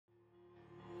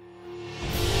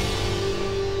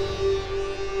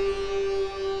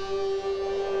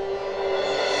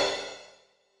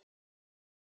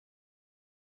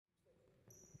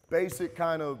basic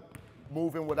kind of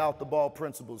moving without the ball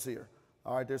principles here.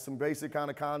 All right, there's some basic kind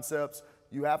of concepts.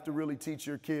 You have to really teach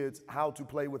your kids how to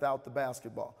play without the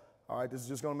basketball. All right, this is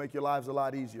just going to make your lives a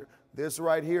lot easier. This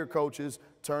right here, coaches,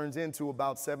 turns into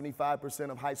about 75%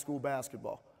 of high school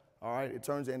basketball. All right, it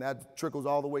turns, and that trickles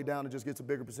all the way down and just gets a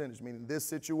bigger percentage, meaning this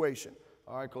situation.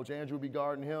 All right, Coach Andrew will be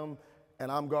guarding him, and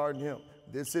I'm guarding him.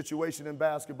 This situation in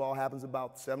basketball happens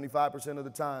about 75% of the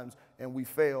times, and we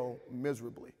fail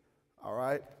miserably. All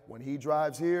right, when he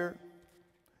drives here,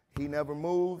 he never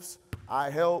moves, I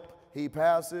help, he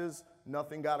passes,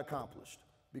 nothing got accomplished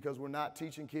because we're not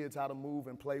teaching kids how to move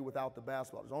and play without the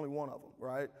basketball. There's only one of them,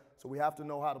 right? So we have to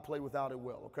know how to play without it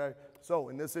well, okay? So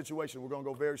in this situation, we're going to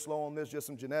go very slow on this, just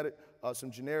some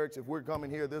generics. If we're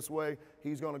coming here this way,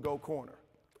 he's going to go corner,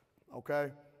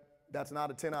 okay? That's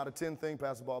not a 10 out of 10 thing,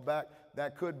 pass the ball back.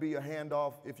 That could be a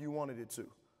handoff if you wanted it to.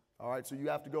 All right, so you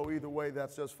have to go either way,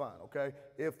 that's just fine, okay?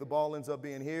 If the ball ends up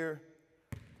being here,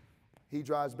 he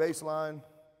drives baseline,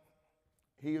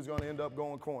 he is going to end up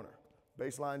going corner.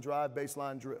 Baseline drive,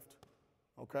 baseline drift,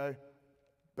 okay?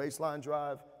 Baseline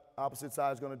drive, opposite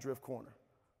side is going to drift corner,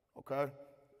 okay?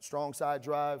 Strong side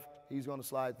drive, he's going to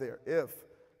slide there. If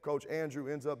Coach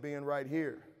Andrew ends up being right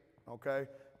here, okay,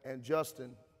 and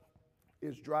Justin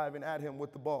is driving at him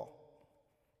with the ball,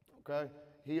 okay,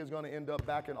 he is going to end up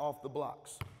backing off the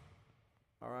blocks,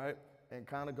 all right, and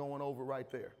kind of going over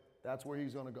right there. That's where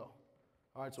he's going to go.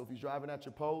 All right, so if he's driving at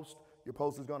your post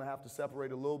is going to have to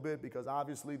separate a little bit because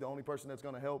obviously the only person that's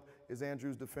going to help is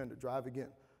Andrew's defender. Drive again.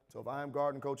 So if I am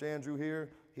guarding Coach Andrew here,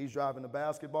 he's driving the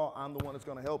basketball, I'm the one that's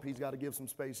going to help. He's got to give some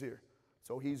space here.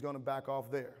 So he's going to back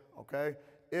off there, okay?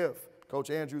 If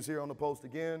Coach Andrew's here on the post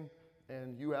again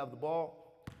and you have the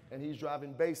ball and he's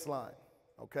driving baseline,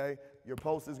 okay, your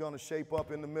post is going to shape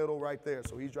up in the middle right there.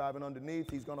 So he's driving underneath.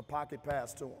 He's going to pocket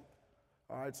pass to him.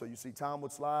 All right, so you see Tom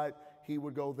would slide. He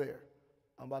would go there.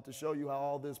 I'm about to show you how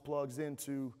all this plugs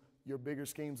into your bigger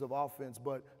schemes of offense.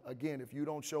 But again, if you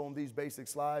don't show them these basic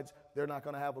slides, they're not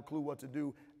going to have a clue what to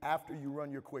do after you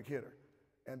run your quick hitter.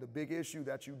 And the big issue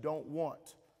that you don't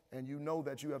want, and you know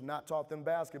that you have not taught them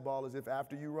basketball, is if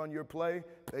after you run your play,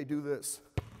 they do this.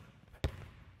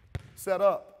 Set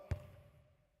up.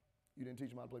 You didn't teach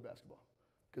them how to play basketball.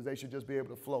 Because they should just be able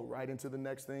to flow right into the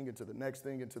next thing, into the next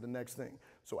thing, into the next thing.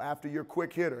 So after your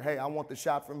quick hitter, hey, I want the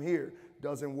shot from here,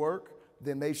 doesn't work,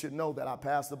 then they should know that I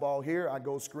passed the ball here, I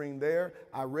go screen there,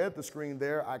 I read the screen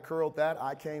there, I curled that,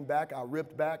 I came back, I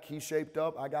ripped back, he shaped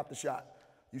up, I got the shot.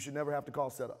 You should never have to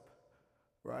call setup,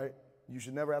 right? You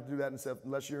should never have to do that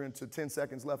unless you're into 10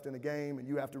 seconds left in the game and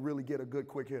you have to really get a good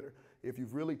quick hitter. If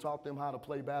you've really taught them how to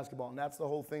play basketball, and that's the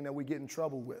whole thing that we get in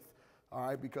trouble with, all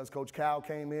right, because Coach Cal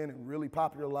came in and really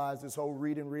popularized this whole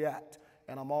read and react,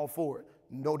 and I'm all for it,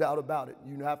 no doubt about it.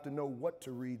 You have to know what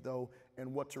to read, though,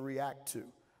 and what to react to.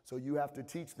 So you have to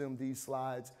teach them these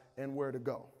slides and where to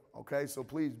go, okay? So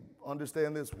please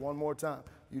understand this one more time.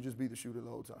 You just be the shooter the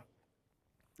whole time.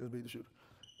 Just be the shooter.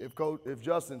 If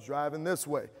Justin's driving this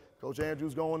way, Coach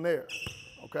Andrew's going there,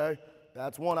 okay?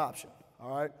 That's one option,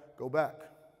 all right? Go back.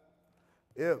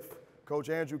 If Coach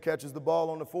Andrew catches the ball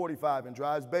on the 45 and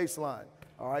drives baseline,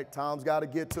 all right, Tom's got to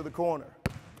get to the corner.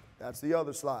 That's the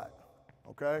other slide,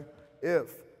 okay? If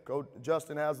Coach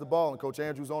Justin has the ball and Coach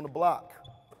Andrew's on the block,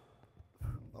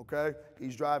 okay,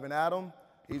 he's driving at him,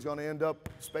 he's going to end up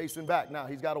spacing back. Now,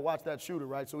 he's got to watch that shooter,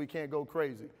 right, so he can't go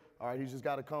crazy. All right, he's just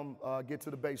got to come get to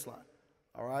the baseline,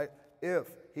 all right? If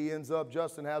he ends up,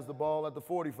 Justin has the ball at the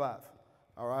 45,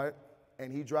 all right,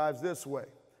 and he drives this way,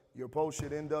 your post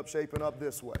should end up shaping up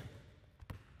this way.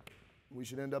 We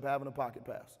should end up having a pocket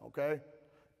pass, okay?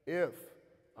 If,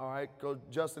 all right, Coach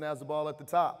Justin has the ball at the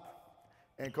top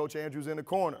and Coach Andrew's in the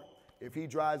corner, if he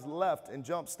drives left and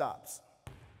jump stops,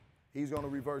 he's going to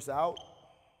reverse out.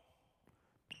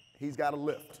 He's got to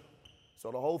lift.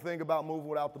 So the whole thing about moving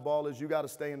without the ball is you got to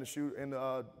stay in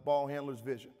the ball handler's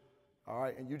vision, all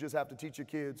right? And you just have to teach your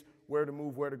kids where to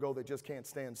move, where to go. They just can't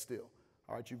stand still.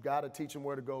 All right, you've got to teach them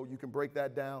where to go. You can break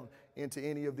that down into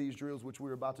any of these drills, which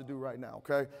we're about to do right now,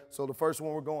 okay? So the first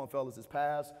one we're going, fellas, is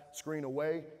pass, screen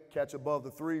away, catch above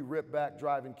the 3, rip back,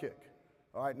 drive, and kick.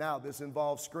 All right, now this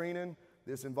involves screening.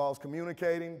 This involves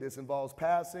communicating. This involves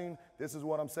passing. This is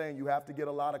what I'm saying. You have to get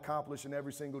a lot accomplished in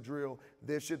every single drill.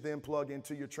 This should then plug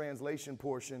into your translation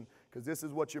portion because this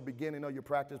is what your beginning of your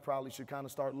practice probably should kind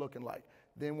of start looking like.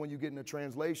 Then when you get into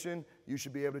translation, you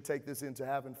should be able to take this into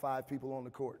having 5 people on the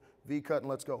court. V-cut and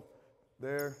let's go.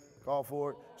 There, call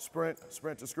for it. Sprint,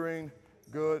 sprint to screen.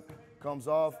 Good. Comes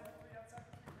off.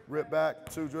 Rip back,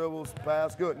 2 dribbles,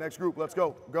 pass. Good. Next group, let's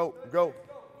go. Go, go.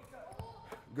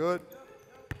 Good.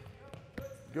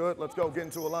 Good. Let's go. Get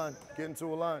into a line. Get into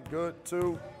a line. Good.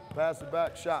 2. Pass it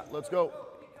back, shot. Let's go.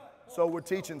 So we're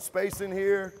teaching spacing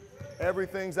here.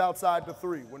 Everything's outside the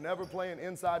 3. We're never playing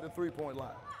inside the 3-point line.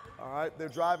 All right, they're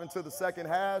driving to the second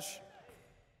hash.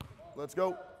 Let's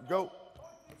go, go.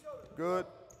 Good.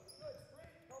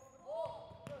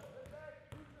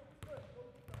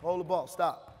 Hold the ball,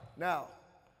 stop. Now,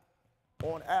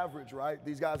 on average, right,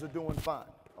 these guys are doing fine,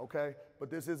 okay? But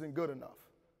this isn't good enough,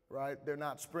 right? They're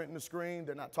not sprinting the screen.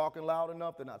 They're not talking loud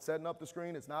enough. They're not setting up the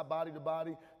screen. It's not body to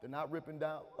body. They're not ripping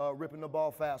the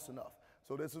ball fast enough.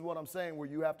 So this is what I'm saying, where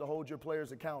you have to hold your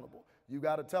players accountable. You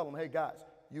got to tell them, hey, guys,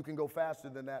 you can go faster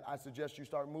than that. I suggest you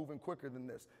start moving quicker than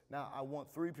this. Now, I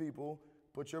want 3 people.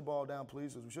 Put your ball down,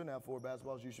 please, because we shouldn't have 4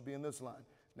 basketballs. You should be in this line.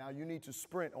 Now, you need to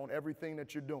sprint on everything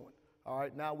that you're doing. All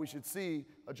right, now we should see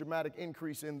a dramatic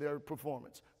increase in their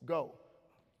performance. Go.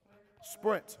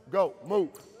 Sprint. Go.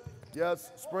 Move.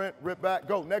 Yes. Sprint. Rip back.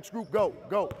 Go. Next group. Go.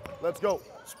 Go. Let's go.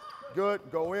 Good.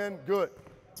 Go in. Good.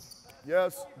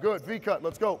 Yes. Good. V-cut.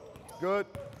 Let's go. Good.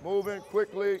 Moving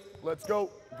quickly. Let's go.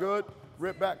 Good.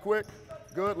 Rip back quick.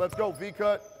 Good. Let's go.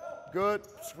 V-cut. Good.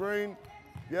 Screen.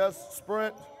 Yes.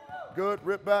 Sprint. Good.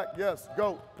 Rip back. Yes.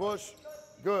 Go. Push.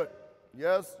 Good.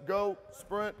 Yes. Go.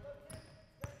 Sprint.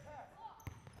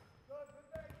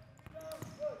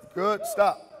 Good.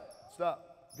 Stop.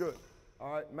 Stop. Good. All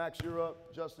right. Max, you're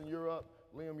up. Justin, you're up.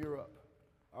 Liam, you're up.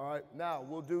 All right. Now,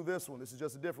 we'll do this one. This is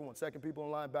just a different one. Second people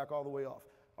in line, back all the way off.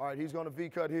 All right. He's going to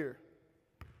V-cut here.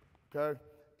 Okay.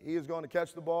 He is going to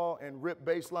catch the ball and rip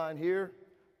baseline here.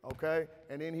 Okay.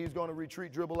 And then he's going to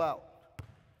retreat, dribble out.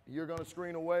 You're going to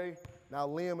screen away. Now,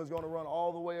 Liam is going to run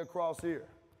all the way across here.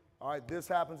 All right, this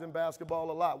happens in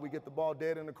basketball a lot. We get the ball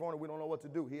dead in the corner. We don't know what to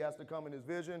do. He has to come in his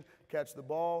vision, catch the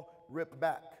ball, rip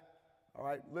back. All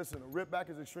right, listen, a rip back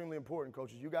is extremely important,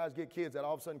 coaches. You guys get kids that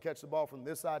all of a sudden catch the ball from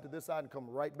this side to this side and come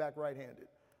right back right-handed.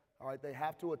 All right, they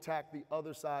have to attack the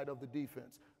other side of the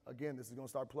defense. Again, this is going to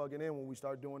start plugging in when we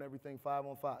start doing everything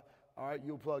 5-on-5. All right,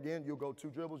 you'll plug in. You'll go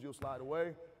 2 dribbles. You'll slide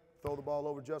away. Throw the ball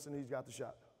over Justin. He's got the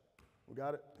shot. We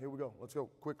got it? Here we go. Let's go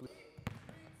quickly.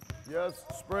 Yes,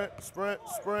 sprint, sprint,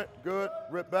 sprint, good,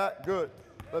 rip back, good.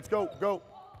 Let's go, go,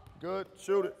 good,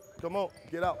 shoot it, come on,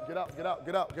 get out, get out, get out,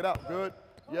 get out, get out, good.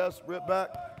 Yes, rip back,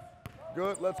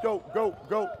 good, let's go, go,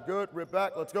 go, good, rip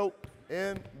back, let's go,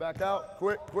 in, back out,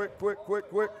 quick, quick, quick, quick,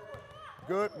 quick,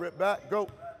 good, rip back, go,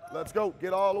 let's go,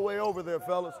 get all the way over there,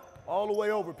 fellas, all the way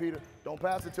over, Peter. Don't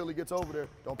pass it till he gets over there,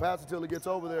 don't pass it till he gets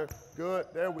over there, good,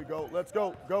 there we go, let's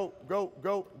go, go, go,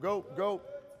 go, go, go.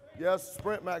 Yes,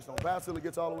 sprint, Max. Don't pass till it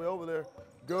gets all the way over there.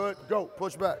 Good. Go.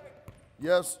 Push back.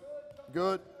 Yes.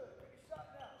 Good.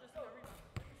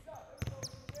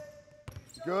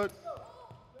 Good.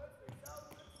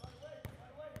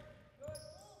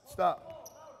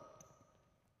 Stop.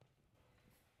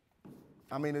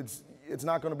 I mean, it's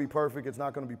not going to be perfect. It's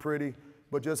not going to be pretty.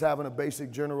 But just having a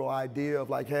basic general idea of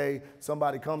like, hey,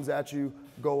 somebody comes at you,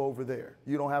 go over there.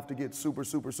 You don't have to get super,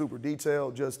 super, super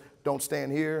detailed. Just don't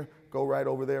stand here. Go right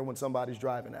over there when somebody's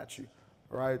driving at you,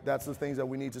 all right? That's the things that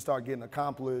we need to start getting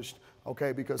accomplished,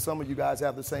 okay? Because some of you guys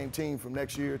have the same team from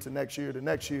next year to next year to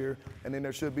next year, and then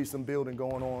there should be some building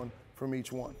going on from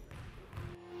each one.